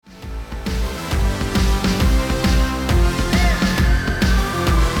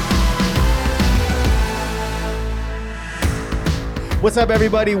What's up,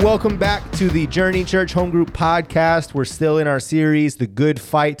 everybody? Welcome back to the Journey Church Home Group podcast. We're still in our series, The Good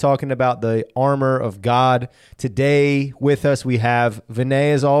Fight, talking about the armor of God. Today with us, we have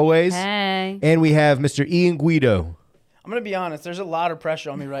Vinay, as always. Hey. And we have Mr. Ian Guido. I'm going to be honest. There's a lot of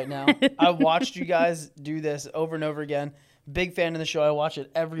pressure on me right now. I watched you guys do this over and over again. Big fan of the show. I watch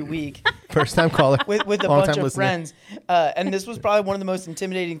it every week. First time caller. with a bunch of friends. And this was probably one of the most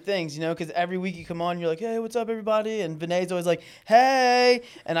intimidating things, you know, because every week you come on, you're like, hey, what's up, everybody? And Vinay's always like, hey.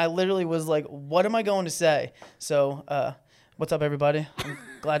 And I literally was like, what am I going to say? So, what's up, everybody? I'm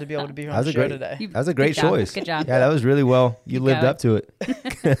glad to be able to be here on the show today. That was a great choice. Good job. Yeah, that was really well. You lived up to it.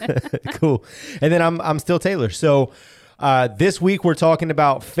 Cool. And then I'm still Taylor. So this week we're talking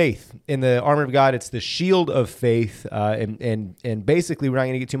about faith in the armor of God. It's the shield of faith. And basically we're not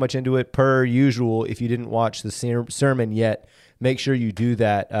going to get too much into it per usual. If you didn't watch the sermon yet, make sure you do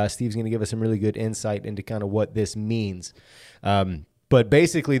that. Steve's going to give us some really good insight into kind of what this means. But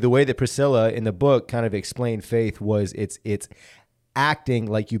basically the way that Priscilla in the book kind of explained faith was it's acting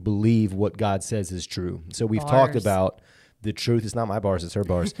like you believe what God says is true. So we've talked about the truth. It's not my bars, it's her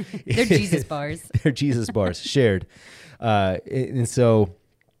bars. They're Jesus bars. They're Jesus bars, shared. And so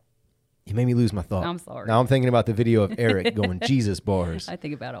you made me lose my thought. I'm sorry. Now I'm thinking about the video of Eric going Jesus bars. I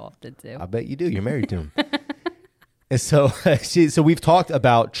think about it often too. I bet you do. You're married to him. And so, so we've talked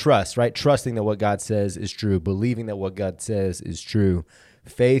about trust, right? Trusting that what God says is true, believing that what God says is true.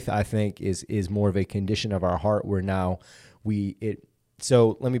 Faith, I think, is more of a condition of our heart where now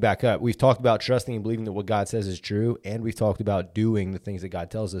so let me back up. We've talked about trusting and believing that what God says is true, and we've talked about doing the things that God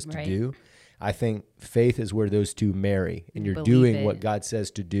tells us to do. I think faith is where those two marry, and you're doing what God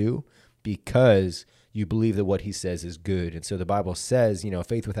says to do because you believe that what he says is good. And so the Bible says,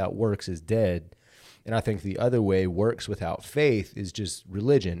 faith without works is dead. And I think the other way, works without faith, is just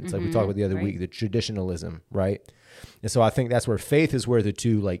religion. It's like we talked about the other week, the traditionalism, right? And so I think that's where faith is where the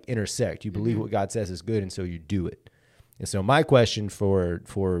two intersect. You believe what God says is good, and so you do it. And so my question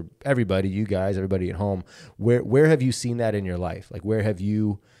for everybody, you guys, everybody at home, where have you seen that in your life? Like, where have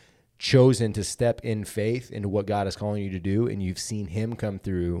you chosen to step in faith into what God is calling you to do, and you've seen him come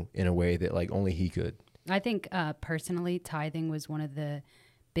through in a way that only he could? I think personally, tithing was one of the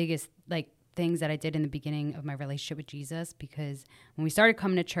biggest things that I did in the beginning of my relationship with Jesus, because when we started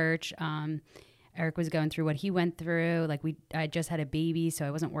coming to church, Eric was going through what he went through. I just had a baby, so I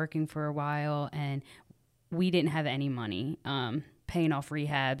wasn't working for a while, and we didn't have any money, paying off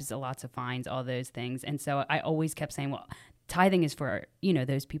rehabs, lots of fines, all those things. And so I always kept saying, well, tithing is for,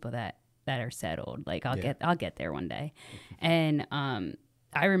 those people that are settled. I'll get there one day. And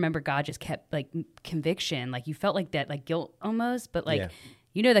I remember God just kept conviction, you felt like that, guilt almost, but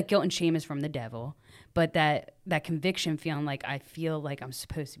that guilt and shame is from the devil, but that conviction feeling I feel like I'm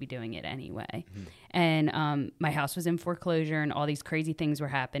supposed to be doing it anyway. Mm-hmm. And my house was in foreclosure and all these crazy things were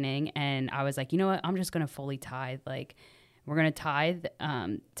happening. And I was like, you know what? I'm just going to fully tithe. We're going to tithe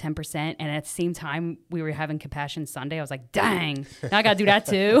 10%. And at the same time, we were having Compassion Sunday. I was like, dang, now I got to do that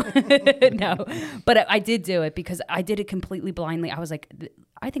too. No, but I did do it because I did it completely blindly. I was like,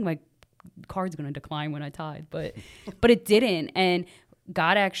 I think my card's going to decline when I tithe, but it didn't. And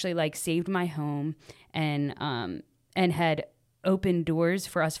God actually saved my home and had opened doors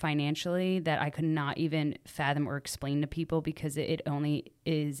for us financially that I could not even fathom or explain to people, because it only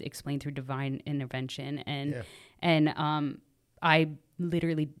is explained through divine intervention. And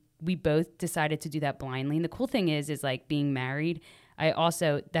we both decided to do that blindly. And the cool thing is being married,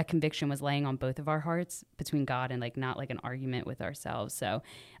 that conviction was laying on both of our hearts between God and not an argument with ourselves. So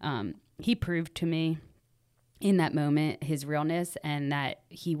he proved to me in that moment his realness, and that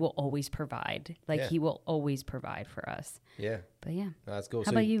he will always provide. He will always provide for us. Yeah. But yeah. No, that's cool. How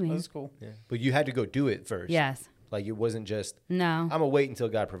about you, Ian? That's cool. Yeah. But you had to go do it first. Yes. It wasn't just, no, I'm going to wait until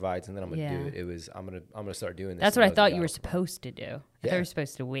God provides and then I'm going to do it. It was, I'm going to start doing this. That's what I thought you were supposed to do. I thought you were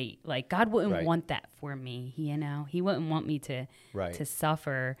supposed to wait. God wouldn't want that for me. He wouldn't want me to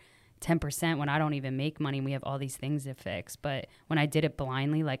suffer 10% when I don't even make money and we have all these things to fix. But when I did it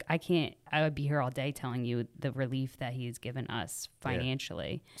blindly, I would be here all day telling you the relief that he has given us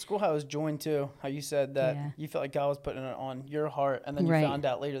financially. It's cool how it was joined too, how you said that you felt like God was putting it on your heart, and then you found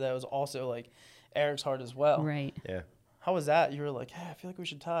out later that it was also Eric's heart as well. Right. Yeah. How was that? You were like, hey, I feel like we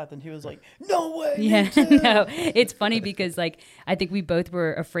should tithe. And he was like, no way. Yeah, no. It's funny because I think we both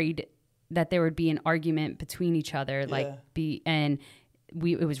were afraid that there would be an argument between each other, it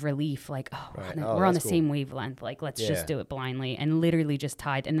was relief, we're on the same wavelength, let's just do it blindly, and literally just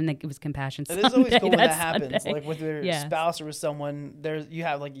tied, and then it was Compassion Sunday. It is always cool when that happens, Sunday. With your spouse or with someone,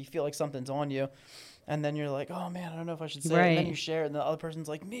 you feel like something's on you, and then you're like, oh man, I don't know if I should say it, and then you share it, and the other person's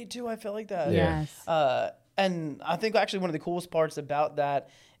like, me too, I feel like that. Yes. And I think actually one of the coolest parts about that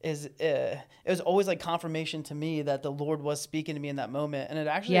is it was always like confirmation to me that the Lord was speaking to me in that moment. And it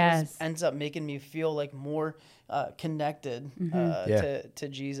actually ends up making me feel like more connected to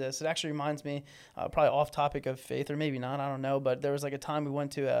Jesus. It actually reminds me, probably off topic of faith, or maybe not, I don't know. But there was like a time we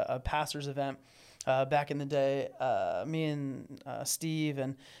went to a pastor's event back in the day, me and Steve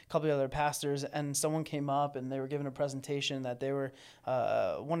and a couple of other pastors, and someone came up and they were giving a presentation that they were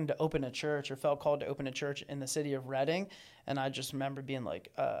wanting to open a church, or felt called to open a church in the city of Reading. And I just remember being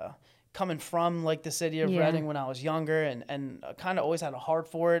like, coming from like the city of Reading when I was younger, and kind of always had a heart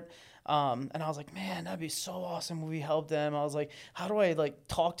for it. And I was like, man, that'd be so awesome if we helped them. I was like, how do I like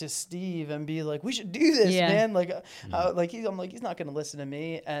talk to Steve and be like, we should do this, man? Like, I'm like, he's not going to listen to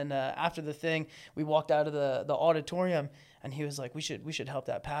me. And after the thing, we walked out of the auditorium, and he was like, we should help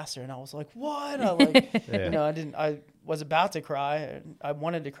that pastor. And I was like, what? I like, I was about to cry. I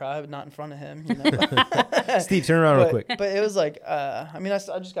wanted to cry, but not in front of him. Steve, turn around real quick. But it was like, I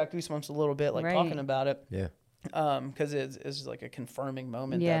just got goosebumps a little bit, like talking about it. Yeah. Because it's just like a confirming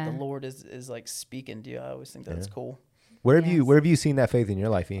moment that the Lord is like speaking to you. I always think that's cool. Where have you seen that faith in your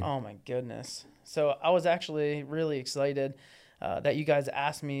life, Ian? Oh my goodness. So I was actually really excited that you guys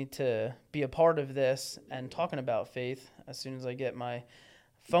asked me to be a part of this and talking about faith. As soon as I get my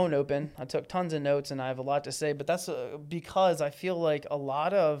phone open, I took tons of notes and I have a lot to say, but that's because I feel like a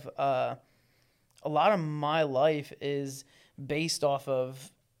lot of my life is based off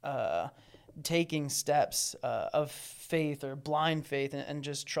of taking steps of faith or blind faith, and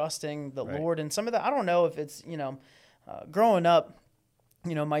just trusting the Lord. And some of that, I don't know if it's, growing up,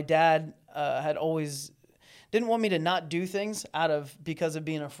 my dad had always didn't want me to not do things because of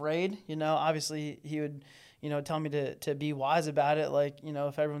being afraid. Obviously he would, tell me to be wise about it. Like,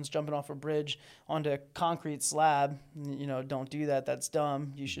 if everyone's jumping off a bridge onto a concrete slab, don't do that. That's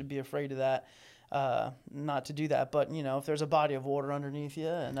dumb. You should be afraid of that. Not to do that. But, if there's a body of water underneath you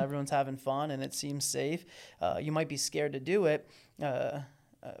and everyone's having fun and it seems safe, you might be scared to do it,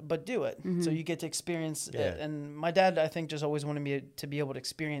 but do it. Mm-hmm. So you get to experience it. And my dad, I think, just always wanted me to be able to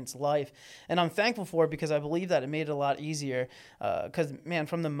experience life. And I'm thankful for it, because I believe that it made it a lot easier. Because, man,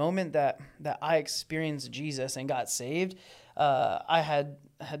 from the moment that I experienced Jesus and got saved, I had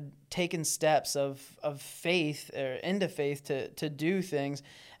taken steps of faith, or into faith, to do things,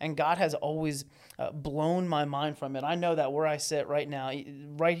 and God has always blown my mind from it. I know that where I sit right now,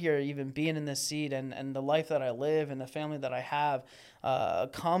 right here, even being in this seat, and the life that I live and the family that I have,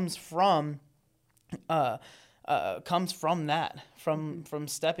 comes from that, from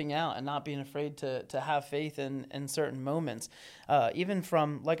stepping out and not being afraid to have faith in certain moments. Even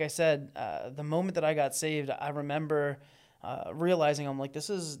from, like I said, the moment that I got saved, I remember realizing, I'm like, this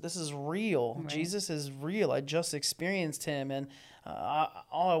is real. Right. Jesus is real. I just experienced him, and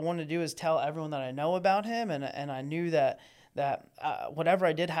all I wanted to do is tell everyone that I know about him, and I knew that whatever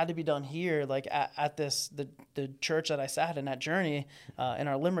I did had to be done here, like at the church that I sat in, that Journey, in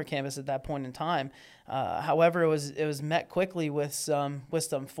our Limerick campus at that point in time. However, it was met quickly with some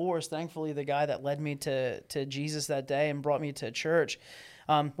force. Thankfully, the guy that led me to Jesus that day and brought me to church,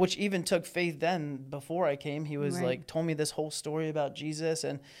 which even took faith then. Before I came, he was like, told me this whole story about Jesus,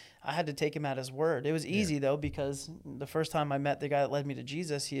 and I had to take him at his word. It was easy though, because the first time I met the guy that led me to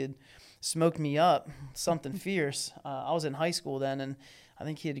Jesus, he had smoked me up, something fierce. I was in high school then, and I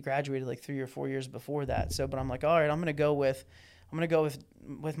think he had graduated like 3 or 4 years before that. So, but I'm like, all right, I'm gonna go with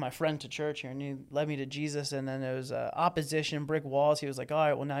my friend to church here, and he led me to Jesus. And then there was opposition, brick walls. He was like, all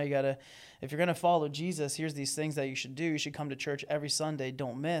right, well, now if you're gonna follow Jesus, here's these things that you should do. You should come to church every Sunday,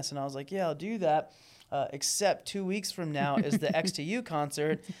 don't miss. And I was like, yeah, I'll do that. Except 2 weeks from now is the XTU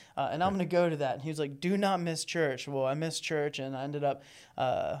concert, and I'm going to go to that. And he was like, do not miss church. Well, I missed church, and I ended up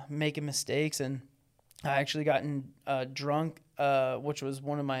making mistakes, and I actually gotten drunk, which was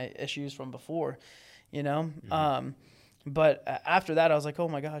one of my issues from before, Mm-hmm. But after that, I was like, oh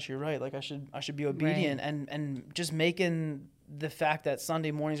my gosh, you're right. Like I should be obedient, and just making the fact that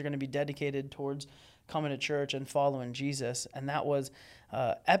Sunday mornings are going to be dedicated towards coming to church and following Jesus. And that was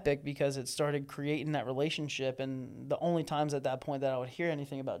epic, because it started creating that relationship. And the only times at that point that I would hear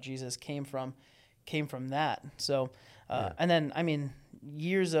anything about Jesus came from that. So, and then, I mean,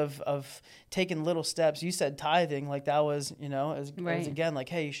 years of taking little steps. You said tithing, like that was, it was again, like,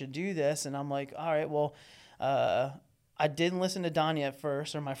 hey, you should do this. And I'm like, all right, well, I didn't listen to Donnie at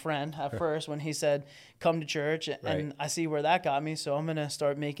first, or my friend at first, when he said, come to church. And Right. I see where that got me. So I'm going to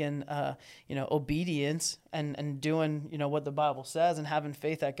start making, obedience and doing, what the Bible says, and having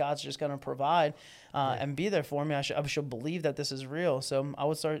faith that God's just going to provide and be there for me. I should believe that this is real. So I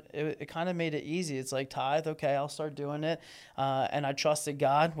would start, it kind of made it easy. It's like tithe. Okay, I'll start doing it. And I trusted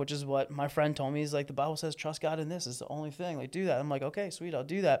God, which is what my friend told me. He's like, the Bible says, trust God in this. It's the only thing. Like, do that. I'm like, okay, sweet. I'll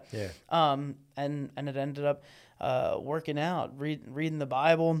do that. Yeah. And it ended up working out, reading the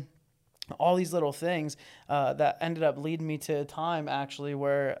Bible, all these little things that ended up leading me to a time actually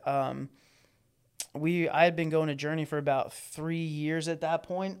where I had been going a journey for about 3 years at that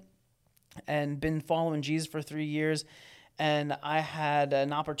point, and been following Jesus for 3 years. And I had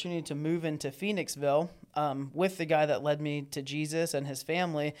an opportunity to move into Phoenixville with the guy that led me to Jesus and his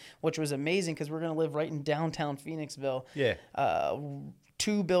family, which was amazing because we're going to live right in downtown Phoenixville. Yeah.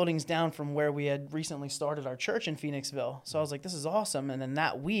 2 buildings down from where we had recently started our church in Phoenixville. So I was like, this is awesome. And then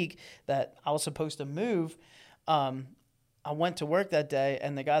that week that I was supposed to move, I went to work that day,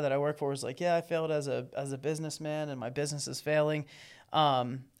 and the guy that I work for was like, yeah, I failed as a businessman, and my business is failing,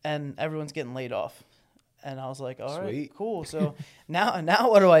 and everyone's getting laid off. And I was like, all right, Sweet. cool. So now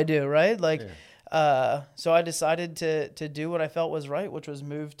what do I do, right? Like, so I decided to do what I felt was right, which was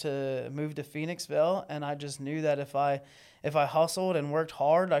move to Phoenixville. And I just knew that if I hustled and worked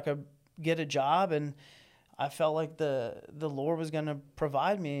hard, I could get a job, and I felt like the Lord was going to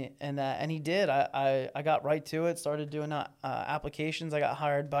provide me in that, and he did. I got right to it, started doing applications. I got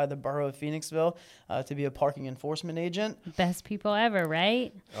hired by the borough of Phoenixville to be a parking enforcement agent. Best people ever,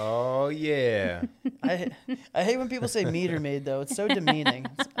 right? Oh yeah. I hate when people say meter maid, though. It's so demeaning.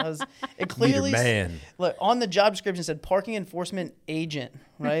 It clearly Meter man. look on the job description said parking enforcement agent,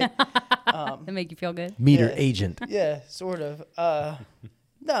 right? That make you feel good? Meter Yeah. agent. Yeah, sort of.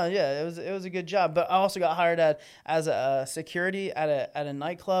 No, yeah, it was a good job. But I also got hired as a security at a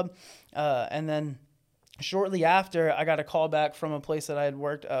nightclub, and then shortly after, I got a call back from a place that I had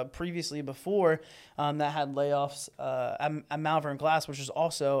worked previously before that had layoffs at Malvern Glass, which is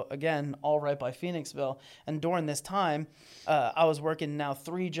also, again, all right by Phoenixville. And during this time, I was working now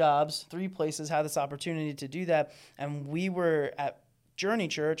 3 jobs, 3 places, had this opportunity to do that. And we were at Journey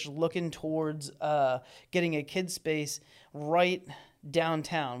Church looking towards getting a kids space right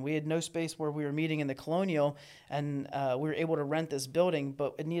downtown. We had no space where we were meeting in the Colonial, and we were able to rent this building,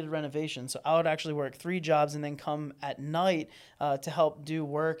 but it needed renovation. So I would actually work 3 jobs and then come at night to help do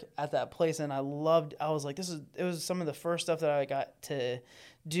work at that place. And I was like, it was some of the first stuff that I got to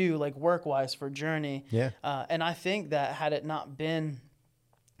do, like work-wise, for Journey. Yeah. And I think that had it not been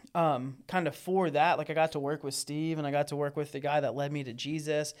kind of for that, like I got to work with Steve, and I got to work with the guy that led me to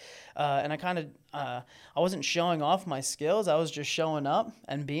Jesus, and I kind of I wasn't showing off my skills. I was just showing up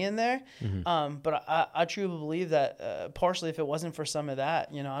and being there. But I truly believe that partially, if it wasn't for some of that,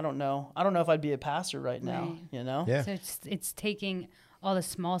 I don't know if I'd be a pastor right now. Right. Yeah. So it's taking all the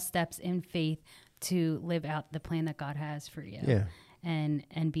small steps in faith to live out the plan that God has for you. Yeah.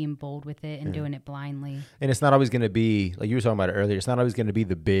 And being bold with it and doing it blindly. And it's not always going to be, like you were talking about it earlier, it's not always going to be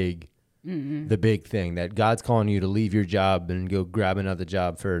the big thing that God's calling you to leave your job and go grab another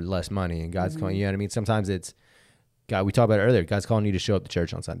job for less money. And God's calling, you know what I mean? Sometimes it's, God, we talked about it earlier, God's calling you to show up to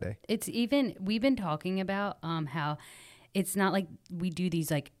church on Sunday. It's even, we've been talking about how it's not like we do these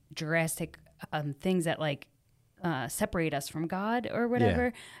like drastic things that like separate us from God or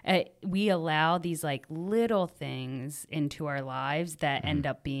whatever. We allow these like little things into our lives that end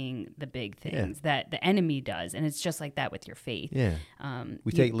up being the big things that the enemy does. And it's just like that with your faith. Yeah.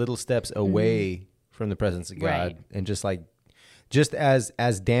 We take little steps away from the presence of God. Right. And just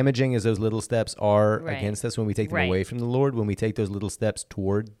as damaging as those little steps are Right. against us when we take them Right. away from the Lord, when we take those little steps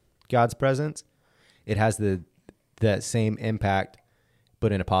toward God's presence, it has that same impact,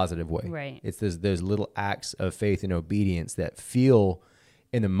 but in a positive way. Right. It's those little acts of faith and obedience that feel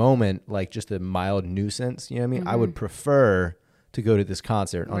in the moment like just a mild nuisance. You know what I mean? I would prefer to go to this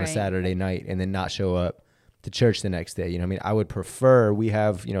concert on a Right. Saturday night and then not show up to church the next day. You know what I mean? I would prefer, we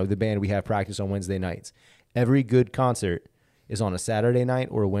have, the band, we have practice on Wednesday nights. Every good concert is on a Saturday night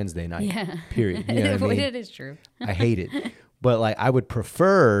or a Wednesday night. Yeah. Period. You know what I mean? It is true. I hate it. But like I would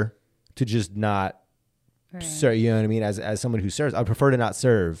prefer to just not Right. serve, you know what I mean? As someone who serves, I prefer to not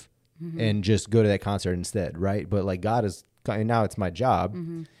serve and just go to that concert instead, right? But like God is, and now it's my job.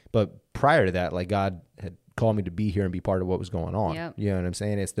 But prior to that, like God had called me to be here and be part of what was going on. Yep. You know what I'm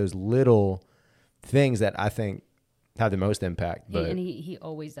saying? It's those little things that I think have the most impact. But And he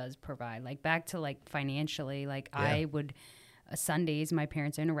always does provide. Like back to like financially, like Yeah. I would Sundays, my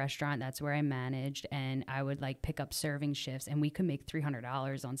parents own a restaurant. That's where I managed, and I would like pick up serving shifts, and we could make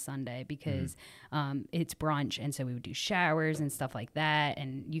 $300 on Sunday because it's brunch, and so we would do showers and stuff like that,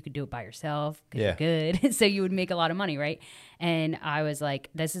 and you could do it by yourself because you're good, so you would make a lot of money, right? And I was like,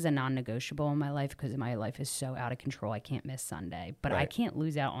 this is a non-negotiable in my life because my life is so out of control. I can't miss Sunday, but I can't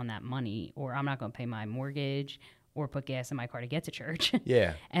lose out on that money, or I'm not going to pay my mortgage or put gas in my car to get to church.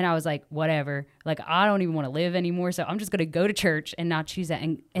 Yeah. And I was like, whatever. Like, I don't even want to live anymore, so I'm just going to go to church and not choose that.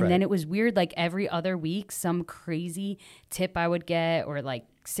 And then it was weird. Like, every other week, some crazy tip I would get or, like,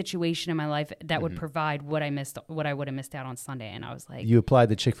 situation in my life that would provide what I would have missed out on Sunday. And I was like... You applied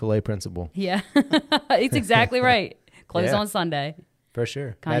the Chick-fil-A principle. Yeah. It's exactly right. Close on Sunday. For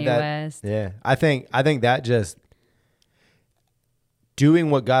sure. Kanye West. Yeah. I think that just...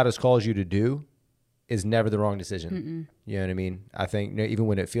 Doing what God has called you to do is never the wrong decision. You know what I mean? I think even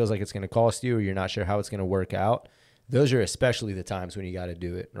when it feels like it's going to cost you or you're not sure how it's going to work out, those are especially the times when you got to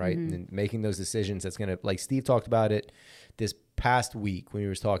do it, right? And making those decisions that's going to, like Steve talked about it this past week when he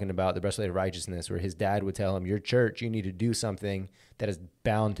was talking about the breastplate of righteousness, where his dad would tell him, your church, you need to do something that is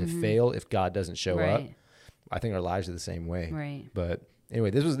bound to fail if God doesn't show up. I think our lives are the same way. Right. But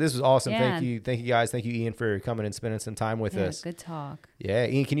anyway, this was awesome. Yeah. Thank you guys. Thank you, Ian, for coming and spending some time with us. Good talk. Yeah.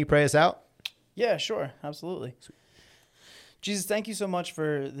 Ian, can you pray us out? Yeah, sure. Absolutely. Jesus, thank you so much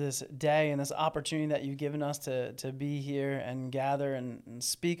for this day and this opportunity that you've given us to be here and gather and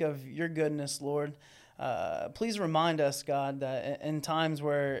speak of your goodness, Lord. Please remind us, God, that in times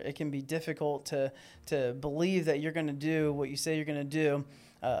where it can be difficult to believe that you're going to do what you say you're going to do,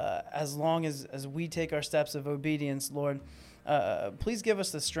 as long as we take our steps of obedience, Lord, please give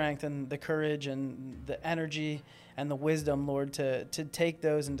us the strength and the courage and the energy and the wisdom, Lord, to take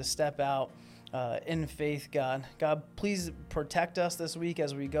those and to step out in faith, God. God, please protect us this week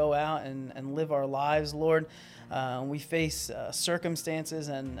as we go out and live our lives, Lord. We face circumstances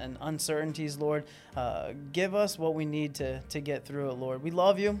and uncertainties, Lord. Give us what we need to get through it, Lord. We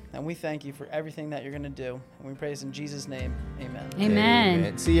love you, and we thank you for everything that you're going to do. And we praise in Jesus' name. Amen.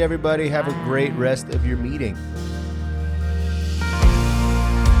 Amen. See you, everybody. Have a great rest of your meeting.